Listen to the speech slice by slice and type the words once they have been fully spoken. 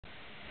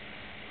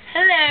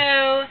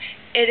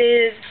It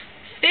is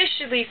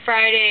officially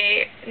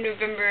Friday,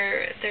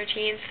 November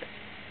 13th,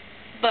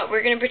 but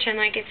we're going to pretend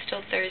like it's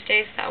still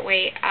Thursday, so that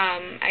way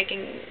I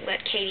can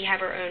let Katie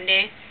have her own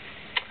day,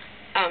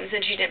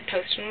 since she didn't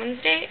post on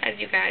Wednesday, as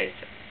you guys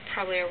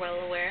probably are well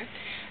aware.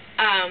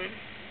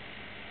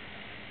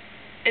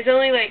 It's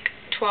only like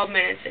 12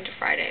 minutes into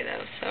Friday,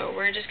 though, so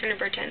we're just going to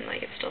pretend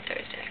like it's still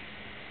Thursday,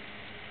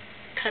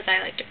 because I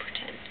like to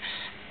pretend.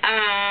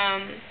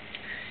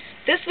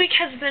 This week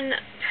has been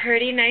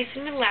pretty nice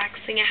and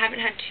relaxing. I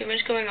haven't had too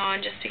much going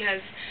on just because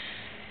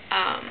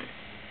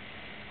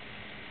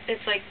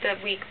it's like the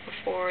week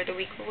before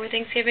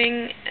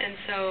Thanksgiving, and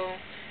so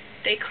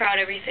they crowd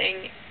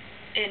everything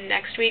in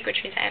next week,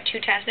 which means I have 2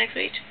 tests next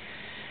week,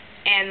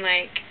 and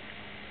like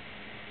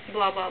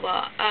blah blah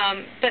blah.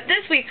 But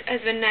this week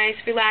has been nice,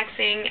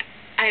 relaxing.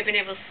 I've been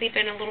able to sleep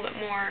in a little bit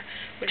more,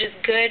 which is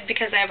good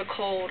because I have a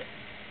cold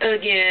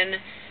again,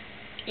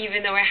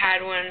 even though I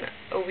had one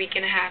a week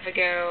and a half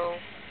ago.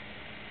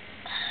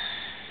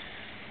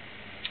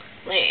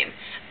 Lame.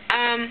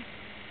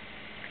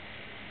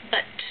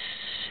 But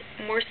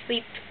more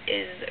sleep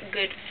is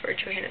good for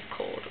Johanna's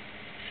cold.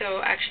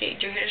 So actually,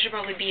 Johanna should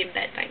probably be in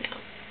bed by now.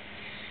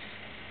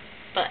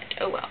 But,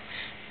 oh well.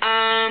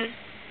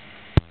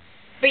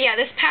 But yeah,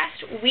 this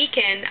past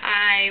weekend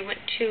I went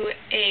to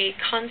a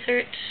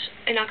concert,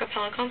 an a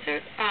cappella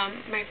concert.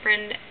 My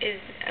friend is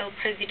El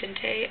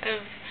Presidente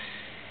of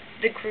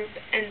the group,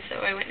 and so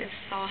I went and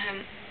saw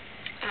him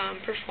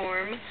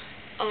perform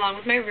along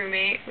with my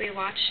roommate. We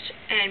watched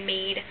and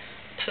made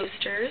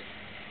posters,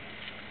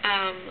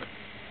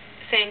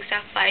 saying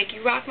stuff like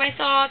 "You rock my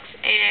socks"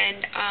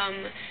 and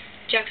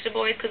Juxta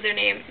Boys, because their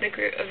name, the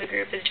group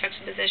is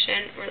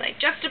Juxtaposition. We're like,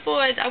 "Juxta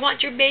Boys, I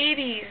want your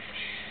babies."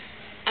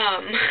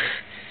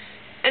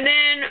 And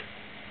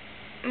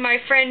then my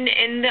friend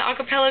in the a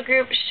cappella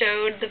group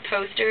showed the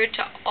poster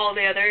to all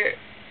the other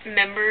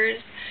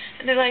members,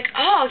 and they're like,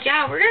 "Oh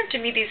yeah, we're gonna have to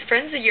meet these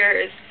friends of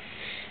yours."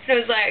 And I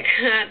was like,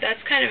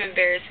 that's kind of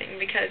embarrassing,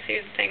 because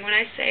here's the thing, when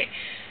I say,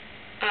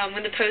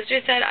 when the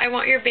poster said, "I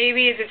want your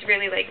babies," it's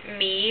really like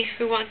me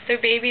who wants their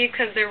baby,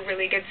 because they're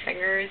really good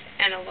singers,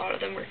 and a lot of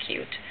them were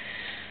cute.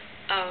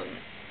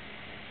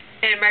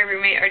 And my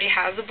roommate already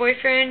has a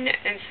boyfriend,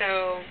 and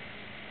so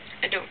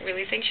I don't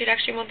really think she'd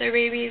actually want their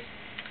babies.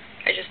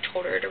 I just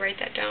told her to write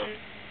that down.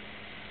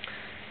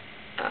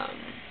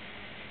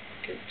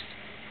 Oops.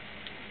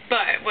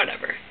 But,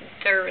 whatever.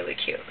 They're really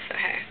cute, so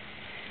hey.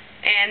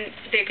 And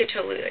they could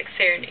totally, like,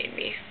 serenade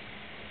me.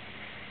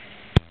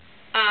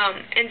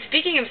 And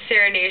speaking of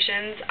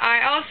serenations,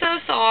 I also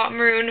saw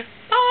Maroon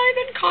 5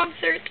 in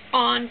concert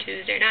on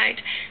Tuesday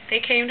night. They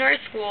came to our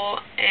school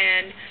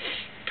and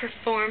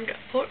performed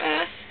for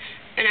us,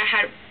 and I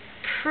had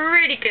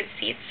pretty good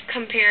seats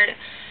compared,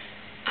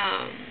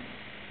 I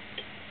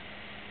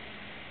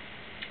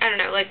don't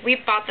know, like, we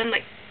bought them,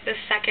 like, the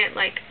second,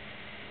 like,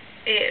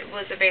 it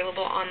was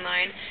available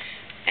online,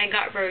 and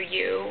got row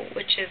U,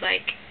 which is,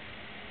 like,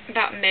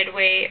 about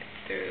midway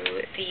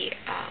through the,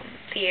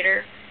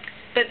 theater.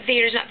 But the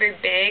theater's not very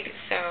big,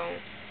 so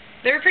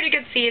they were pretty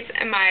good seats,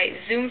 and my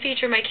zoom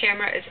feature, my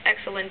camera, is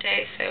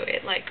excelente, so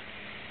it, like,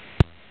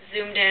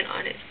 zoomed in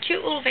on his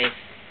cute little face.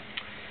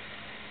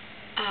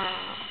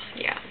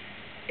 Yeah,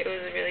 it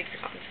was a really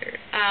good concert.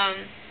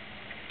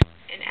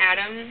 And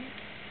Adam,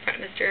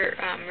 Mr.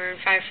 Maroon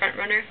 5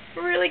 frontrunner,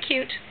 really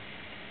cute.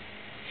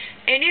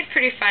 And he's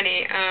pretty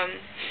funny.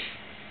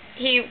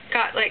 He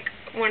got, like,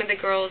 one of the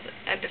girls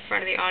at the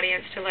front of the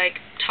audience to, like,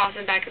 toss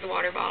him back his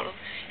water bottle.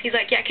 He's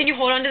like, "Yeah, can you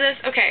hold on to this?"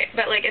 "Okay,"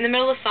 but, like, in the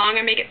middle of the song,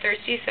 I make it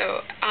thirsty,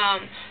 so,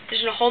 I'm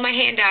just gonna hold my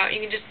hand out, you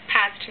can just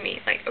pass to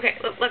me. Like, "Okay,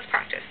 let's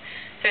practice."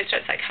 So he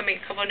starts, like, humming a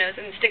couple of notes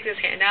and sticks his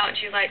hand out, and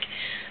she's like,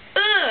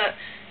 "Ugh!"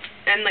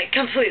 and, like,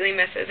 completely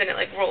misses, and it,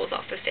 like, rolls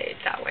off the stage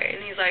that way.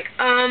 And he's like,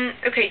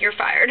 "Okay, you're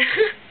fired."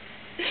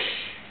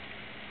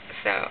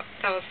 So,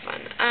 that was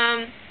fun.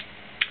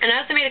 And I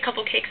also made a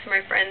couple cakes for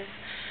my friends.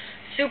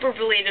 Super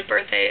belated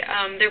birthday.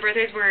 Their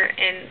birthdays were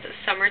in the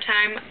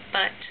summertime,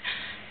 but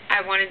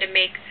I wanted to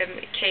make them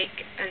a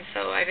cake, and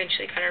so I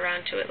eventually got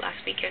around to it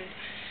last weekend.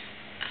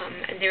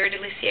 And they were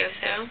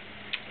delicioso.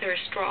 They were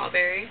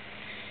strawberry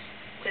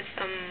with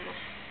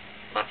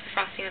lots of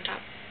frosting on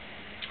top.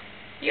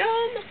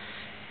 Yum!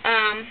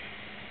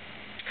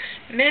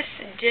 Miss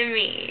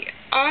Demi,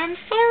 I'm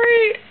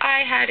sorry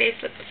I had a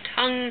slip of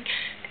tongue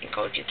and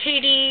called you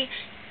Katie,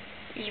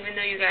 even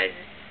though you guys...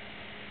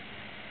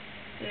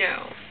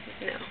 No.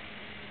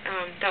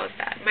 That was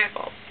bad. My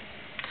fault.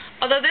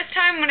 Although this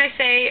time when I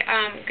say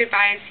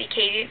goodbye and see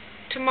Katie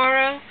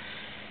tomorrow,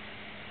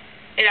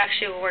 it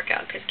actually will work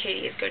out, because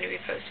Katie is going to be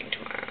posting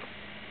tomorrow.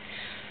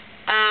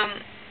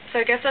 So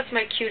I guess that's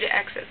my cue to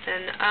exit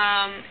then.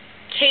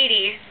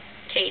 Katie,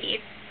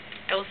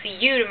 I will see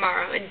you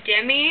tomorrow. And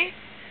Demi,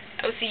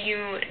 I will see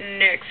you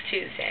next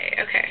Tuesday.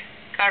 Okay.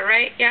 Got it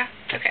right? Yeah?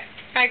 Okay.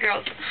 Bye,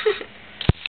 girls.